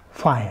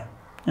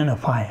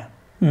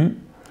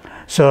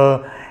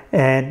 So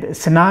the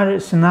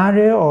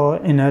scenario, or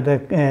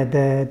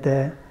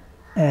the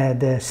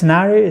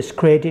scenario is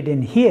created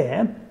in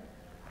here.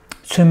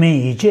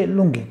 Tsulmen yije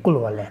lungi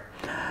kulwale.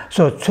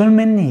 So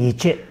tsulmen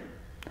yije,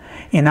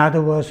 in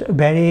other words,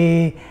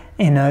 very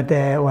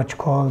the what you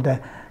call the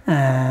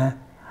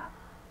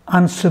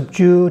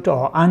unsubdued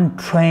or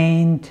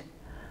untrained,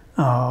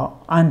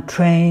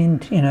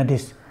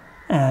 this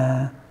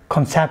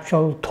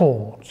conceptual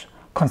thoughts,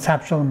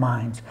 conceptual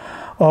minds,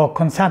 or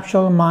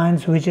conceptual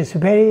minds which is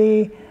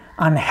very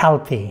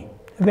unhealthy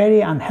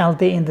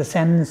in the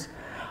sense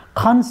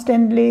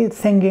constantly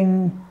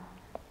thinking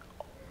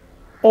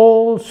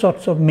all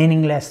sorts of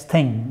meaningless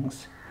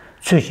things.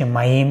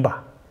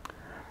 Tsushimayimba,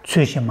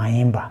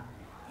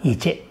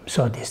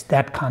 so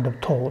that kind of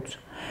thoughts.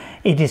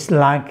 It is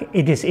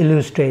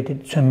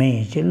illustrated to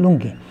me,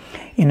 lungi.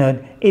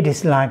 It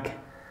is like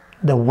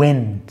the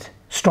wind,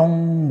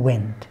 strong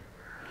wind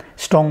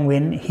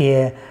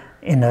here.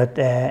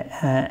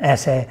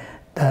 As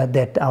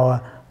that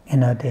our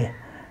the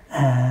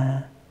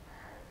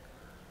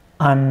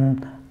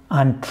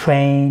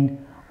untrained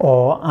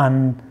or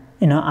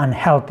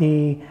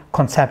unhealthy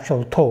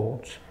conceptual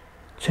thoughts.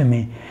 To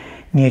me,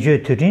 and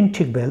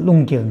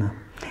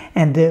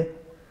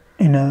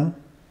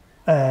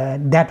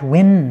that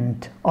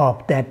wind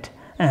of that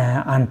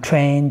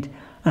untrained,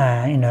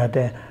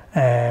 the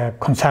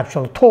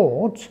conceptual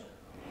thoughts,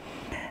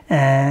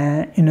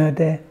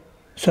 the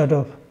sort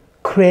of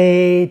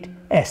create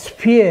a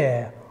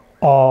sphere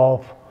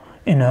of,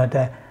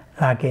 the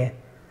like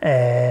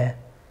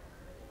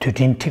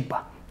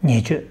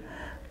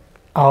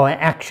our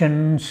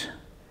actions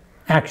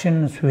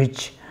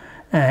which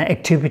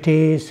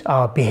activities,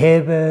 our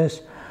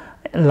behaviors,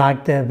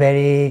 like the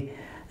very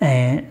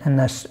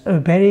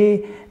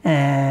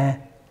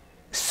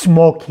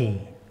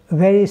smoky,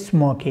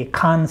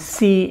 can't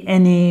see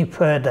any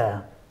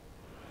further,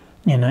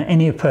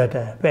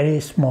 very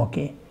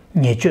smoky.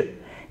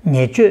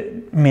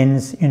 Nyeju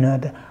means,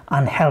 the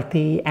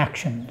unhealthy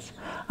actions,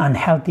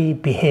 unhealthy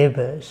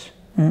behaviors.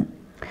 And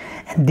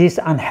these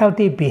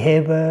unhealthy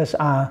behaviors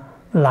are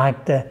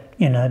like the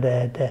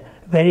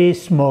very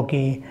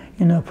smoky,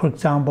 for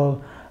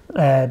example,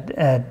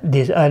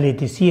 early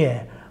this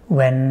year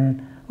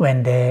when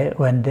there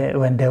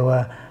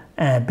were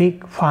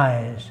big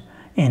fires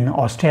in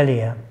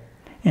Australia,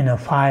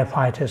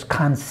 firefighters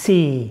can't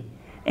see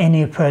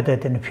any further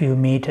than a few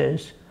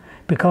meters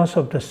because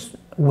of the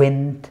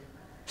wind,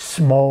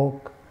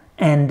 smoke,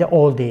 and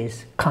all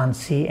these, can't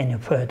see any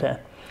further.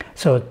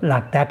 So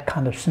like that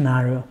kind of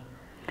scenario.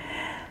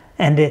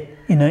 And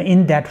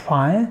in that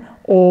fire,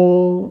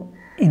 all,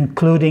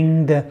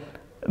 including the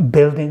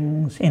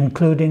buildings,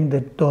 including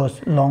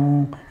those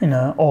long,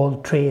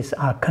 old trees,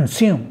 are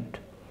consumed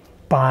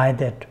by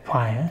that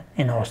fire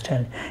in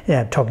Australia. They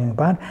are talking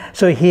about.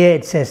 So here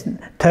it says,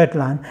 third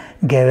line,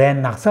 Gewe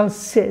naksal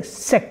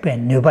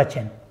sekpen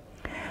nubachen.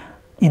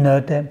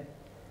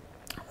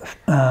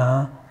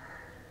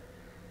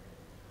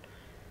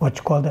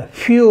 what's called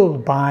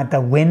fueled by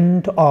the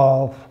wind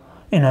of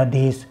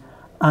these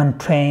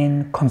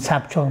untrained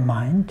conceptual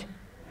mind,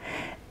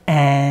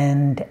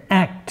 and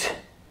act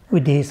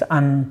with these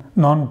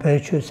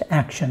non-virtuous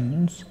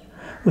actions,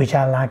 which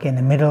are like in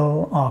the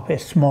middle of a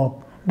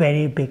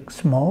very big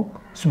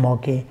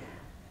smoky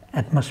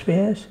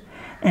atmospheres,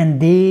 and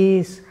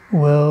these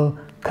will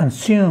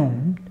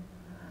consume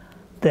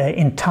the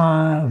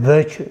entire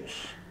virtues,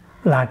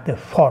 like the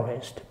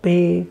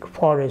big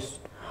forest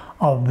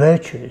of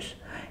virtues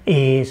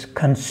is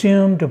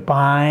consumed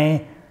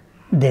by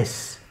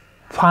this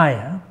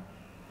fire,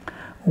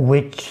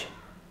 which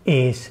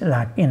is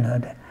like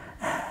the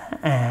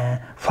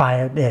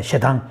fire, the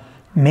Shetang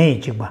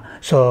Meijigba.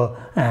 So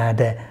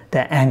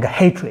the anger,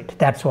 hatred,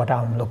 that's what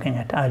I'm looking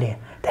at earlier,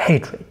 the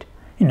hatred,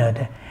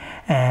 the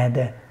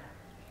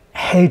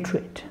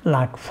hatred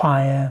like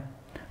fire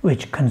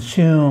which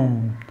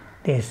consume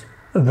these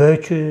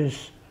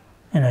virtues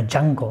in a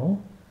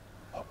jungle,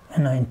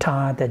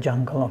 entire the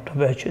jungle of the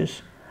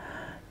virtues,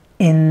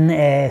 in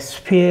a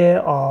sphere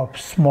of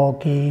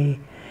smoky,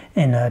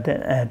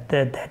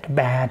 that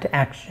bad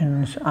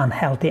actions,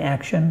 unhealthy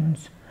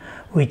actions,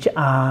 which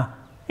are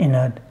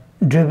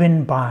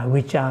driven by,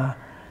 which are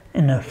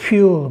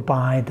fueled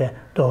by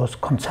those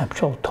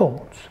conceptual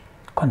thoughts,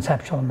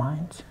 conceptual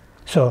minds.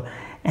 So,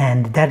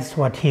 and that's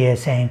what he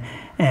is saying.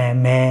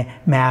 May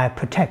I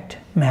protect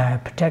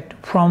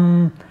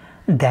from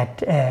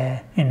that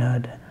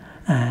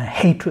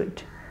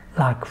hatred,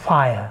 like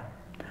fire,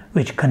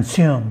 which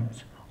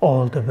consumes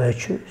all the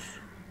virtues.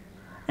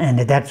 And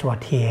that's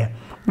what here,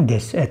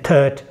 this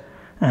third,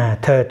 the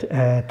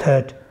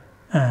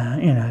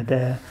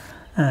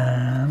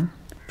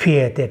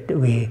fear that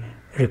we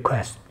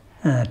request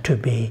to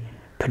be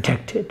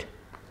protected.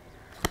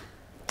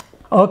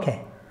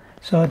 Okay,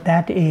 so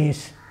that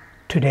is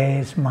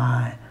today's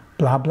my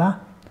blah blah,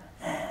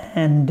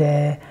 and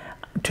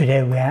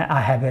today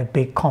I have a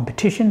big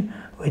competition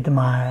with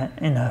my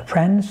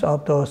friends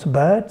of those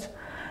birds,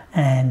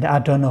 and I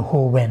don't know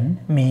who win,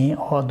 me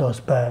or those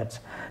birds.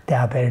 They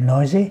are very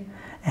noisy.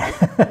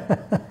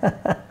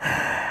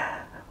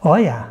 Oh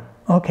yeah,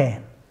 okay,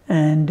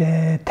 and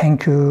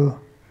thank you.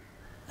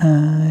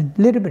 A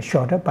little bit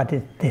shorter, but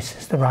this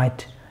is the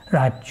right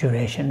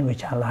duration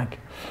which I like.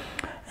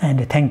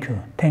 And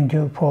thank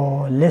you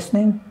for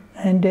listening,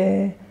 and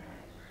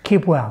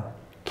keep well,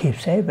 keep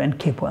safe, and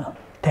keep well.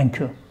 Thank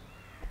you.